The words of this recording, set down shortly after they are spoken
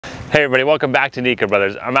Hey everybody, welcome back to Nika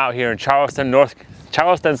Brothers. I'm out here in Charleston,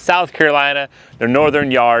 South Carolina, the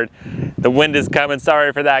northern yard. The wind is coming,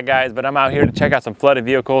 sorry for that guys, but I'm out here to check out some flooded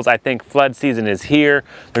vehicles. I think flood season is here.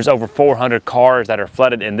 There's over 400 cars that are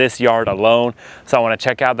flooded in this yard alone. So I want to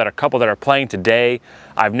check out a couple that are playing today.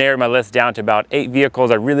 I've narrowed my list down to about 8 vehicles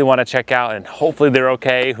I really want to check out, and hopefully they're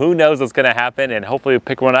okay. Who knows what's going to happen, and hopefully we'll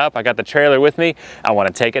pick one up. I got the trailer with me. I want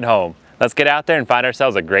to take it home. Let's get out there and find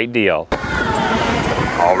ourselves a great deal.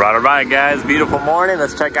 All right, guys, beautiful morning.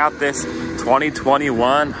 Let's check out this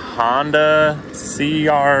 2021 Honda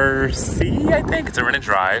CRC, I think. It's a rent and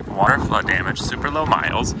drive, water flood damage, super low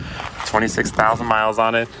miles, 26,000 miles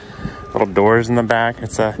on it. Little doors in the back.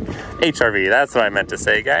 It's a HRV, that's what I meant to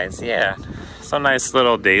say, guys. Yeah, so nice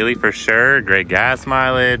little daily for sure. Great gas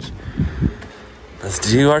mileage. Let's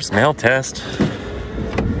do our smell test.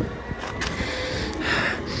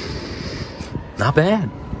 Not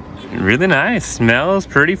bad. Really nice. Smells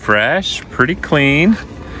pretty fresh, pretty clean.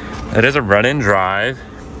 It is a run and drive.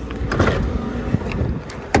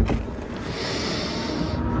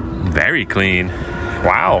 Very clean.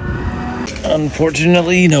 Wow.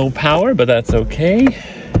 Unfortunately, no power, but that's okay.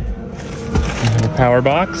 No power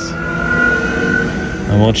box.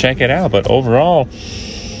 And we'll check it out. But overall,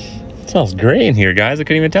 it smells great in here, guys. I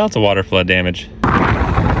couldn't even tell it's a water flood damage. Alright,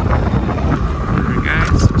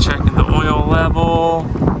 guys, checking the oil level.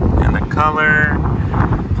 Color,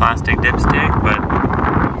 plastic dipstick, but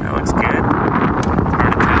that looks good. It's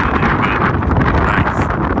hard to tell there, but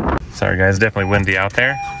nice. Sorry guys, definitely windy out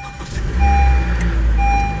there.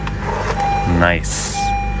 Nice.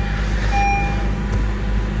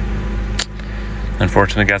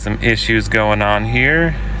 Unfortunately, got some issues going on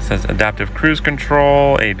here. It says adaptive cruise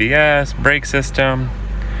control, ABS, brake system.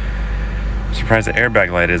 I'm surprised the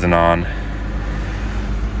airbag light isn't on.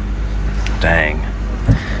 Dang.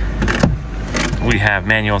 We have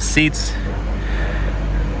manual seats,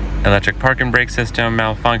 electric parking brake system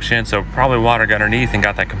malfunction, so probably water got underneath and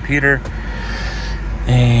got that computer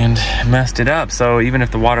and messed it up. So even if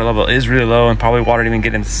the water level is really low and probably water didn't even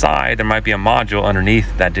get inside, there might be a module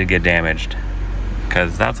underneath that did get damaged,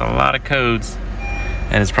 because that's a lot of codes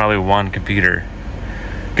and it's probably one computer.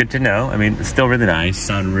 Good to know. I mean, it's still really nice.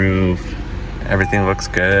 Sunroof, everything looks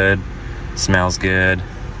good, smells good.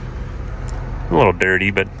 A little dirty,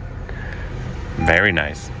 but very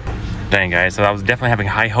nice. Dang guys, so I was definitely having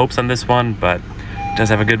high hopes on this one, but it does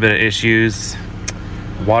have a good bit of issues.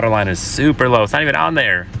 Water line is super low. It's not even on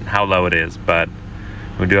there how low it is, but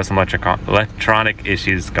we do have some electronic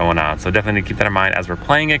issues going on. So definitely need to keep that in mind as we're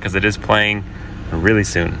playing it, because it is playing really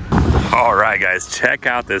soon. All right guys, check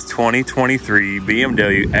out this 2023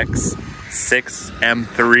 BMW X6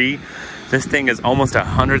 M3. This thing is almost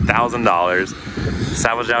 $100,000.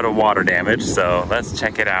 Salvaged out of water damage, so let's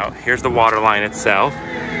check it out. Here's the water line itself.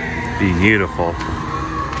 Beautiful.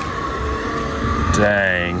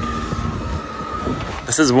 Dang.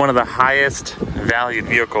 This is one of the highest valued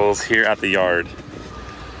vehicles here at the yard.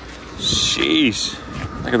 Sheesh.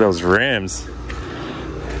 Look at those rims.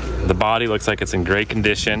 The body looks like it's in great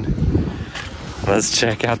condition. Let's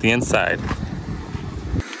check out the inside.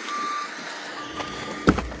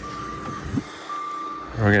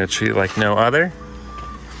 We're gonna treat it like no other.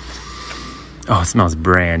 Oh, it smells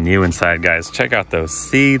brand new inside, guys. Check out those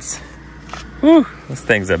seats. Whew, this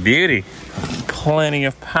thing's a beauty. Plenty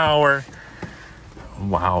of power.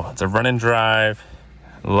 Wow, it's a run and drive,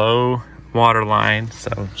 low water line,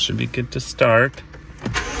 so should be good to start.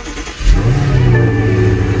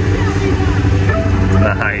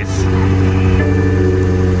 Nice.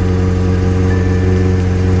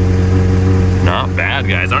 Not bad,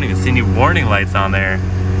 guys. I don't even see any warning lights on there.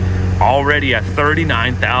 Already at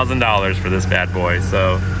 $39,000 for this bad boy,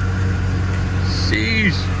 so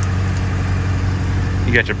sheesh.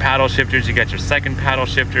 You got your paddle shifters, you got your second paddle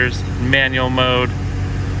shifters, manual mode.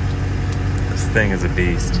 This thing is a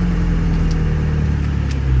beast.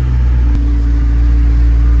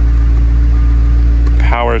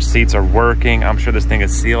 Power seats are working. I'm sure this thing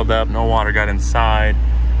is sealed up, no water got inside.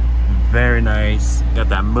 Very nice. Got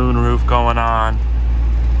that moon roof going on.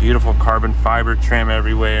 Beautiful carbon fiber trim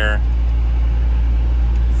everywhere.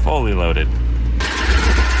 Fully loaded.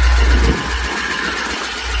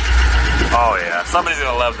 Oh yeah, somebody's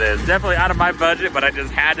gonna love this. Definitely out of my budget, but I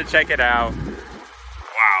just had to check it out.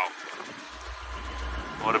 Wow.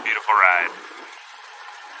 What a beautiful ride.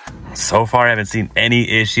 So far I haven't seen any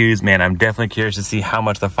issues. Man, I'm definitely curious to see how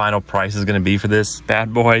much the final price is gonna be for this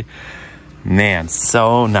bad boy. Man,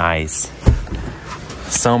 so nice.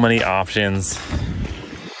 So many options.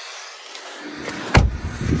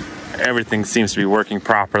 Everything seems to be working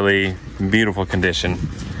properly. Beautiful condition.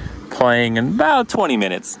 Playing in about 20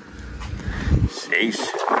 minutes. Sheesh.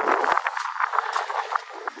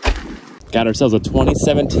 Got ourselves a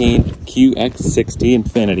 2017 QX60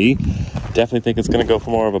 Infinity. Definitely think it's gonna go for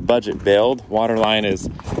more of a budget build. Water line is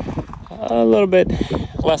a little bit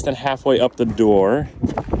less than halfway up the door.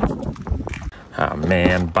 Oh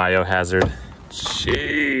man, biohazard.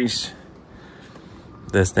 Sheesh.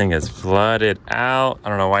 This thing is flooded out. I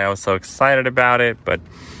don't know why I was so excited about it, but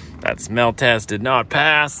that smell test did not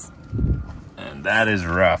pass. And that is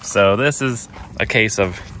rough. So this is a case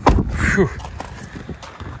of whew,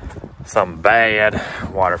 some bad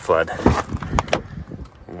water flood.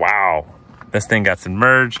 Wow. This thing got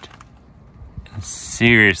submerged and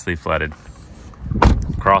seriously flooded.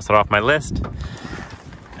 Cross it off my list.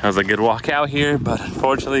 That was a good walk out here, but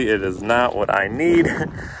unfortunately it is not what I need.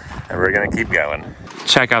 And we're gonna keep going.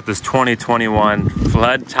 Check out this 2021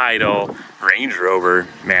 flood title Range Rover.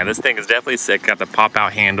 Man, this thing is definitely sick. Got the pop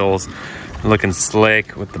out handles, looking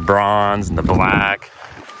slick with the bronze and the black.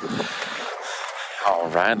 All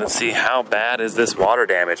right, let's see, how bad is this water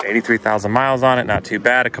damage? 83,000 miles on it, not too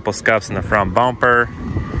bad. A couple scuffs in the front bumper.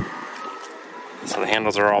 So the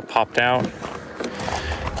handles are all popped out.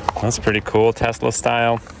 That's pretty cool, Tesla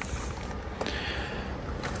style.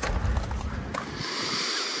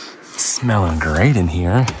 Smelling great in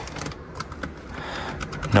here.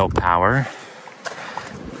 No power.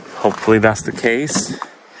 Hopefully that's the case.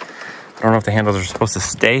 I don't know if the handles are supposed to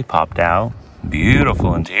stay popped out.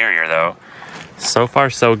 Beautiful interior though. So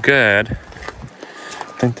far so good.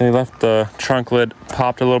 I think they left the trunk lid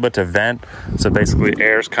popped a little bit to vent. So basically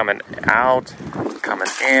air's coming out, coming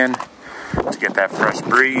in to get that fresh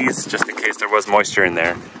breeze, just in case there was moisture in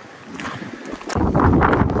there.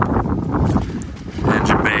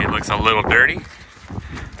 Engine bay looks a little dirty.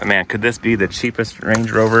 But man, could this be the cheapest Range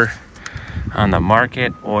Rover on the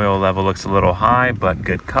market? Oil level looks a little high, but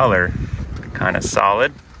good color, kind of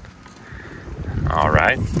solid. All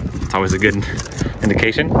right, it's always a good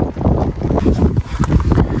indication.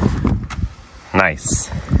 Nice,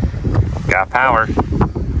 got power.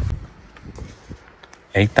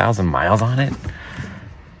 8,000 miles on it?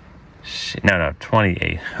 Shit, no,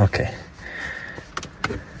 28, okay.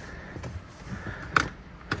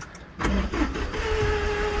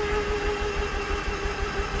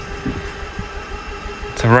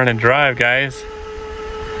 It's a run and drive, guys.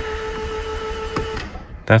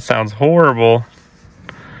 That sounds horrible.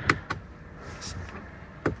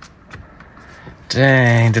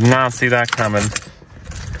 Dang, did not see that coming.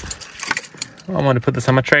 Oh, I wanted to put this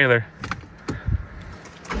on my trailer.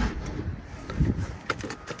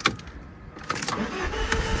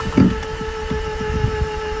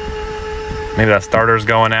 Maybe that starter's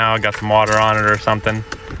going out, got some water on it or something.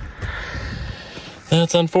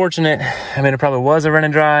 That's unfortunate. I mean, it probably was a run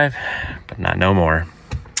and drive, but not no more.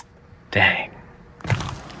 Dang.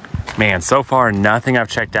 Man, so far, nothing I've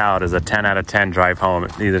checked out is a 10 out of 10 drive home.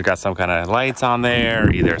 It either got some kind of lights on there,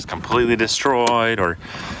 or either it's completely destroyed, or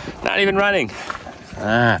not even running.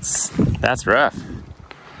 That's rough.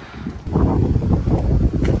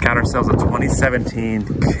 Got ourselves a 2017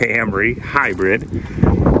 Camry hybrid.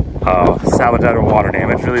 Salvage out of water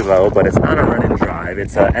damage, really low, but it's not a run and drive,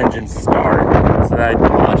 it's an engine start. So the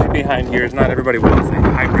logic behind here is not everybody wants a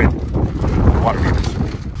hybrid water damage.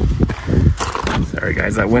 Sorry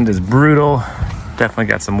guys, that wind is brutal. Definitely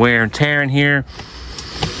got some wear and tear in here.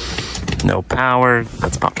 No power.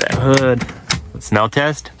 Let's pop that hood. Let's smell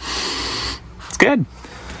test. It's good.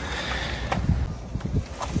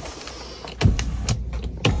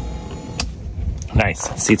 Nice,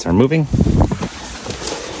 seats are moving.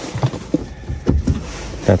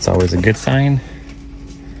 That's always a good sign.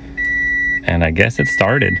 And I guess it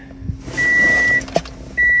started.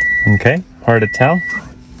 Okay, hard to tell.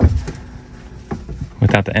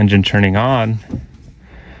 Without the engine turning on,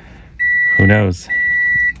 who knows?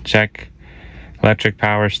 Check electric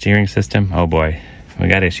power steering system. Oh boy, we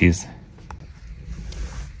got issues.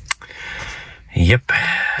 Yep,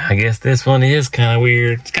 I guess this one is kind of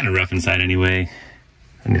weird. It's kind of rough inside anyway.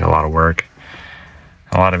 I need a lot of work.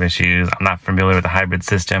 A lot of issues. I'm not familiar with the hybrid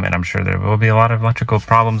system, and I'm sure there will be a lot of electrical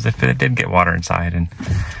problems if it did get water inside. And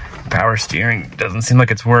power steering doesn't seem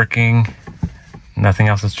like it's working. Nothing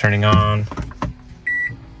else is turning on.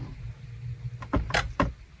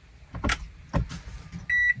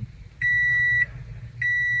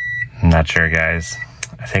 I'm not sure, guys.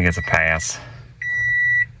 I think it's a pass.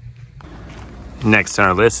 Next on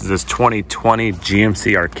our list is this 2020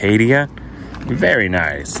 GMC Arcadia. Very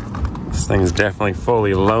nice. This thing is definitely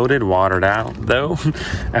fully loaded, watered out though.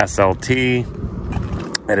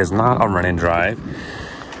 SLT. It is not a run and drive.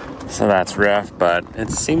 So that's rough, but it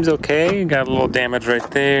seems okay. Got a little damage right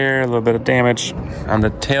there, a little bit of damage on the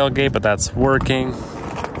tailgate, but that's working.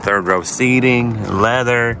 Third row seating,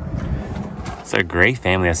 leather. It's a great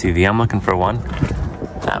family SUV. I'm looking for one.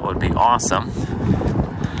 That would be awesome.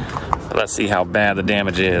 But let's see how bad the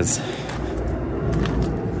damage is.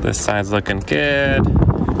 This side's looking good.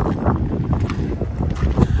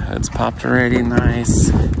 It's popped already,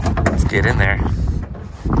 nice. Let's get in there.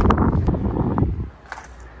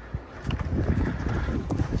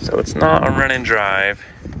 So it's not a run and drive.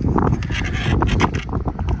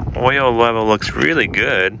 Oil level looks really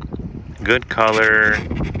good. Good color.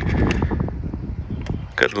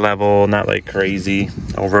 Good level, not like crazy,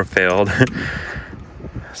 overfilled.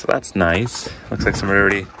 So that's nice. Looks like somebody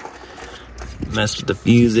already messed with the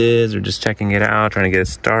fuses or just checking it out, trying to get it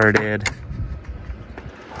started.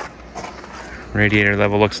 Radiator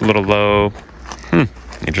level looks a little low.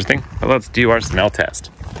 Interesting. But let's do our smell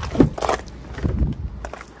test.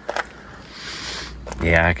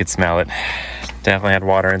 Yeah, I could smell it. Definitely had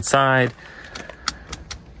water inside.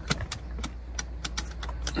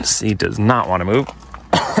 The seat does not want to move.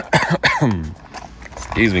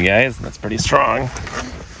 Excuse me, guys. That's pretty strong.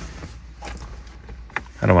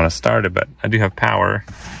 I don't want to start it, but I do have power.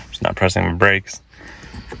 Just not pressing the brakes.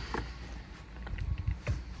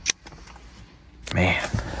 Man.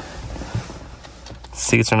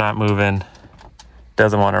 Seats are not moving.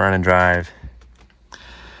 Doesn't want to run and drive.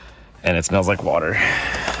 And it smells like water.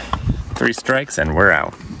 3 strikes and we're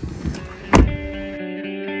out.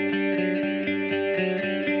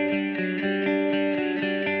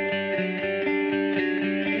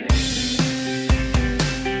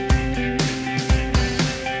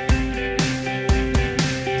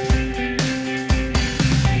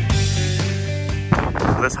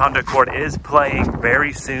 This Honda Accord is playing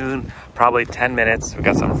very soon, probably 10 minutes. We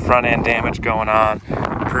got some front end damage going on.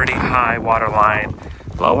 Pretty high water line.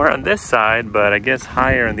 Lower on this side, but I guess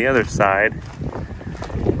higher on the other side.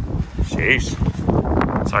 Sheesh.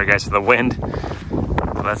 Sorry guys for the wind.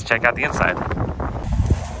 Let's check out the inside.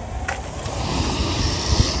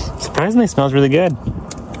 Surprisingly, smells really good.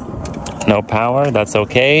 No power, that's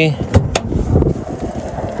okay.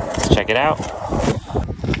 Let's check it out.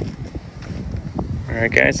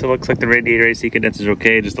 Alright guys, so it looks like the radiator AC condenser is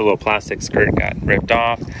okay. Just a little plastic skirt got ripped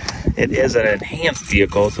off. It is an enhanced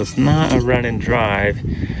vehicle, so it's not a run and drive.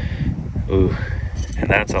 Ooh, and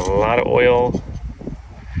that's a lot of oil.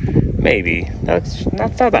 Maybe. That's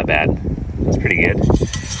not that bad. That's pretty good.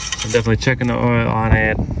 I'm definitely checking the oil on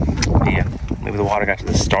it. Man, maybe the water got to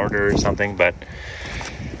the starter or something, but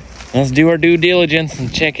let's do our due diligence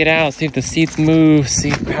and check it out. See if the seats move, see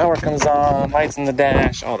if power comes on, lights in the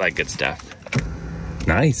dash, all that good stuff.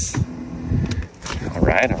 Nice. All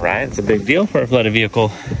right. It's a big deal for a flooded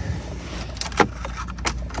vehicle.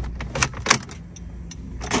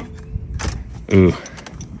 Ooh,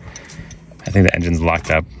 I think the engine's locked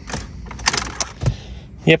up.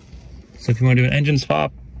 Yep. So if you want to do an engine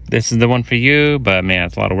swap, this is the one for you, but man,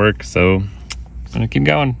 it's a lot of work, so I'm gonna keep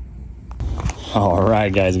going. All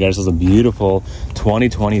right, guys, this is a beautiful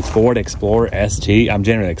 2020 Ford Explorer ST. I'm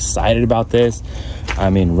genuinely excited about this. I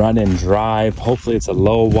mean, run and drive. Hopefully it's a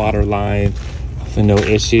low water line. Hopefully no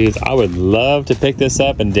issues. I would love to pick this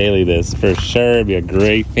up and daily this for sure. It'd be a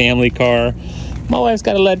great family car. My wife's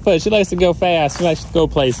got a lead foot. She likes to go fast. She likes to go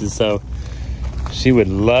places, so she would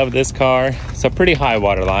love this car. It's a pretty high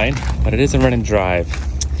water line, but it is a run and drive.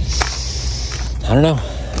 I don't know.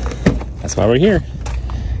 That's why we're here.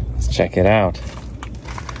 Let's check it out.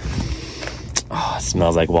 Oh, it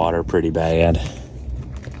smells like water pretty bad.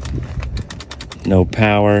 No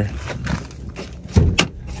power.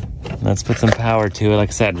 Let's put some power to it. Like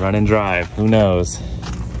I said, run and drive. Who knows?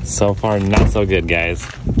 So far, not so good, guys.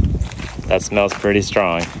 That smells pretty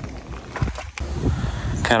strong.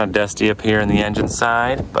 Kind of dusty up here in the engine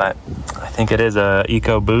side, but I think it is a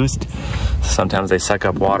EcoBoost. Sometimes they suck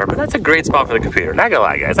up water, but that's a great spot for the computer. Not gonna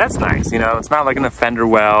lie, guys, that's nice. You know, it's not like in the fender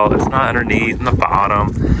well. It's not underneath in the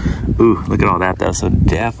bottom. Ooh, look at all that though. So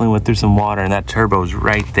definitely went through some water, and that turbo's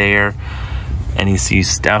right there. And you see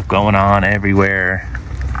stuff going on everywhere.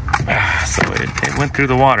 So it went through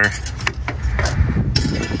the water.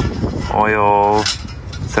 Oil,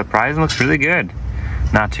 surprising, looks really good.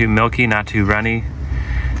 Not too milky, not too runny.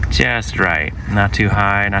 Just right. Not too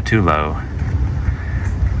high, not too low.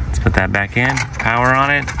 Let's put that back in, power on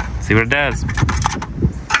it, see what it does.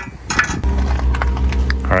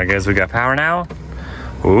 All right, guys, we got power now.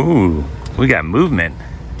 Ooh, we got movement.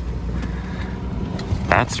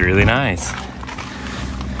 That's really nice.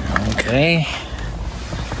 Okay.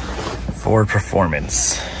 Ford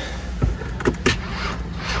Performance.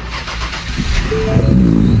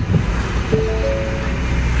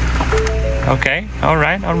 Okay, all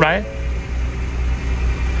right. I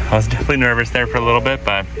was definitely nervous there for a little bit,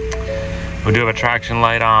 but we do have a traction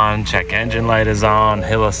light on, check engine light is on,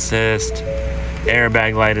 hill assist,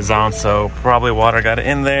 airbag light is on, so probably water got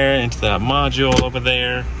in there, into that module over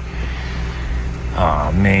there.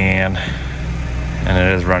 Oh man, and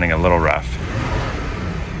it is running a little rough.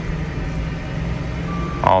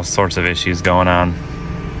 All sorts of issues going on.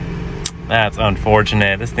 That's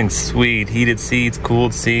unfortunate. This thing's sweet. Heated seats,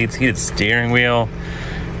 cooled seats, heated steering wheel,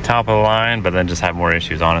 top of the line, but then just have more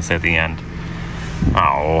issues honestly at the end.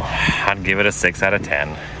 Oh, I'd give it a 6 out of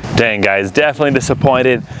 10. Dang guys, definitely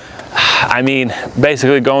disappointed. I mean,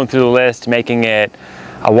 basically going through the list, making it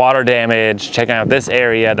a water damage, checking out this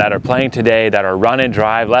area that are playing today, that are run and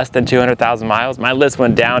drive less than 200,000 miles. My list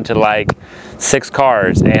went down to like 6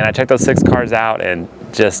 cars, and I checked those 6 cars out and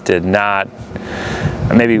just did not.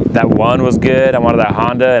 Maybe that one was good. I wanted that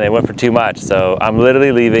Honda and it went for too much. So I'm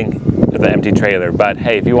literally leaving with an empty trailer. But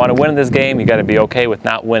hey, if you want to win this game, you got to be okay with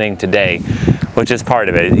not winning today, which is part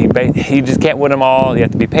of it. You just can't win them all. You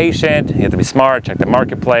have to be patient, you have to be smart, check the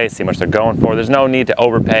marketplace, see how much they're going for. There's no need to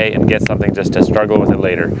overpay and get something just to struggle with it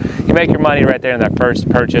later. You make your money right there in that first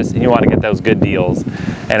purchase, and you want to get those good deals.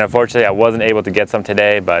 And unfortunately, I wasn't able to get some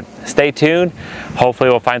today, but stay tuned. Hopefully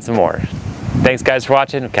we'll find some more. Thanks guys for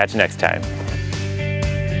watching. We'll catch you next time.